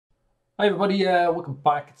Hi everybody, welcome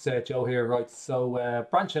back. It's Joe here. Right, so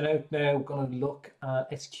branching out now, going to look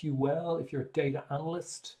at SQL. If you're a data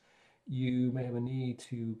analyst, you may have a need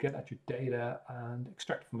to get at your data and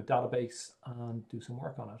extract it from a database and do some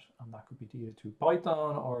work on it. And that could be either through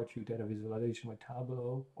Python or through data visualization with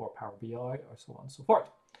Tableau or Power BI or so on and so forth.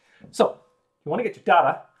 So, if you want to get your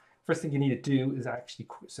data, first thing you need to do is actually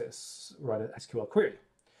write an SQL query.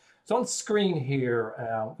 So on screen here,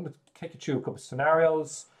 I'm going to take you through a couple of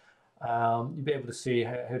scenarios. You'll be able to see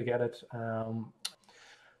how to get it.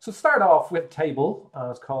 So start off with a table.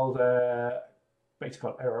 It's called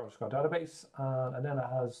basically error underscore database, and then it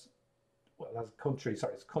has country.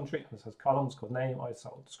 Sorry, it's country, and it has columns called name,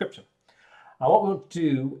 ISO, description. Now what we'll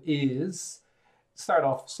do is start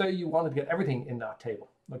off. Say you wanted to get everything in that table.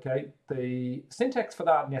 Okay, the syntax for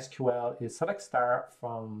that in SQL is select star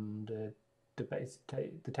from the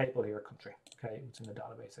table here, country. Okay, it's in the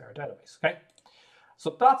database error database. Okay.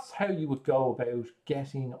 So that's how you would go about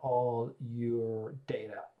getting all your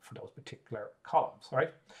data for those particular columns,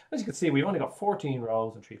 right? As you can see, we've only got 14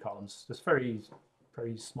 rows and 3 columns. This very,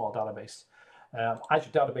 very small database. As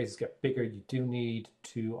your databases get bigger, you do need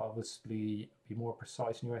to obviously be more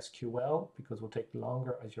precise in your SQL because it will take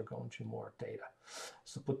longer as you're going through more data.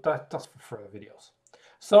 So, but that's for further videos.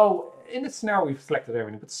 So in this scenario, we've selected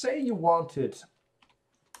everything, but say you wanted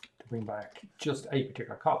to bring back just a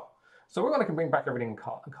particular column. So we're going to bring back everything in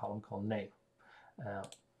a column called name.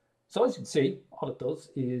 So as you can see, all it does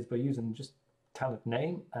is by using just telling it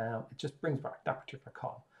name, it just brings back that particular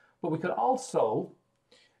column. But we could also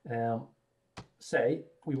say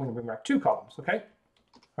we want to bring back 2 columns, okay?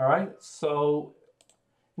 All right, so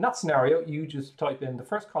in that scenario, you just type in the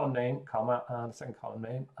first column name, comma, and the second column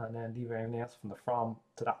name, and then leave everything else from the from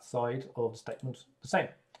to that side of the statement the same.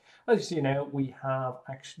 As you see now, we have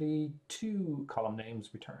actually 2 column names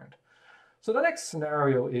returned. So the next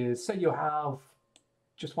scenario is, say you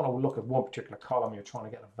just want to look at one particular column, you're trying to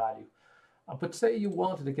get a value. But say you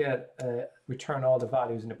wanted to get return all the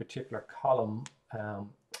values in a particular column and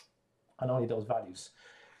only those values.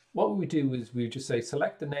 What we do is we just say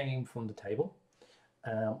select the name from the table,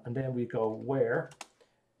 and then we go where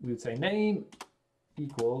we would say name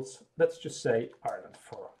equals, let's just say Ireland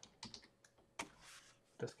for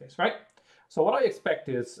this case, right? So what I expect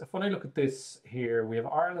is, if when I look at this here, we have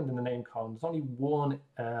Ireland in the name column. There's only one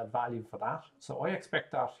value for that. So I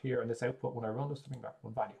expect that here in this output when I run this to bring back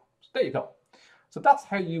one value. So there you go. So that's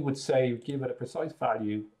how you would say, give it a precise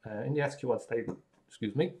value in the SQL statement,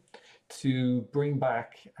 excuse me, to bring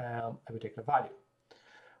back a particular value.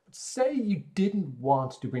 But say you didn't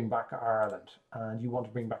want to bring back Ireland and you want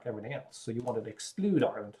to bring back everything else. So you wanted to exclude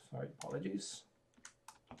Ireland. Sorry, apologies.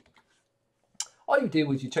 All you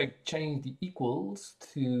do is you change the equals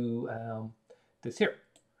to this here.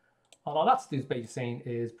 And all that's basically saying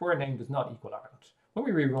is where name does not equal Ireland. When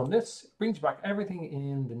we rerun this, it brings back everything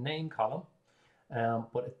in the name column,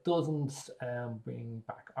 but it doesn't bring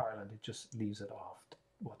back Ireland. It just leaves it off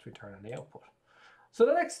what's returned in the output. So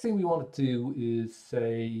the next thing we want to do is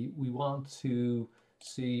say we want to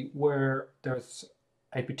see where there's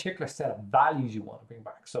a particular set of values you want to bring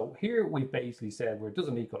back. So here we basically said where it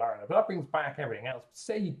doesn't equal Ireland, but that brings back everything else. But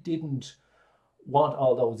say you didn't want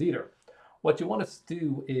all those either. What you want to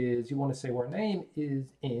do is you want to say where name is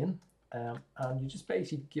in, and you just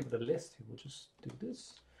basically give it a list. We'll just do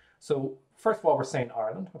this. So first of all, we're saying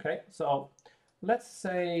Ireland, okay? So let's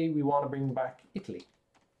say we want to bring back Italy,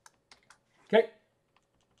 okay?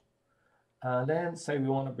 And then say we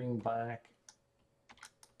want to bring back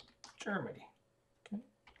Germany.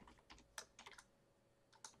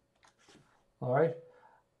 All right.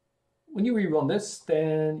 When you rerun this,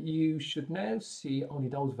 then you should now see only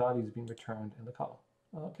those values being returned in the column.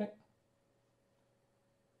 Okay.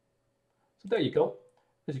 So there you go.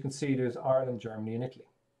 As you can see, there's Ireland, Germany, and Italy.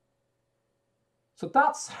 So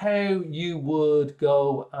that's how you would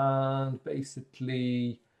go and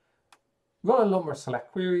basically run a number of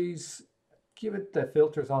select queries, give it the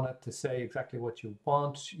filters on it to say exactly what you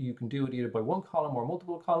want. You can do it either by one column or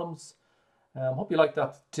multiple columns. Hope you liked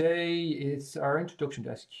that today. It's our introduction to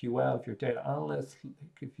SQL. If you're a data analyst, if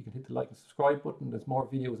you can hit the like and subscribe button, there's more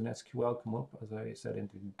videos in SQL come up, as I said in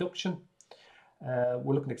the introduction.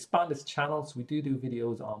 We're looking to expand this channel, so we do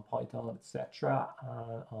videos on Python, etc.,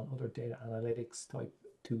 on other data analytics type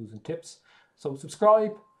tools and tips. So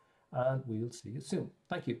subscribe, and we'll see you soon.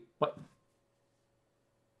 Thank you. Bye.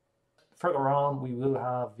 Further on, we will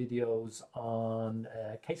have videos on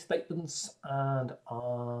case statements and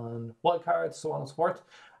on wildcards, so on and so forth.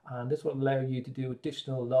 And this will allow you to do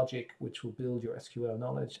additional logic, which will build your SQL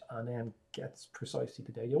knowledge and then get precisely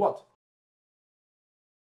the data you want.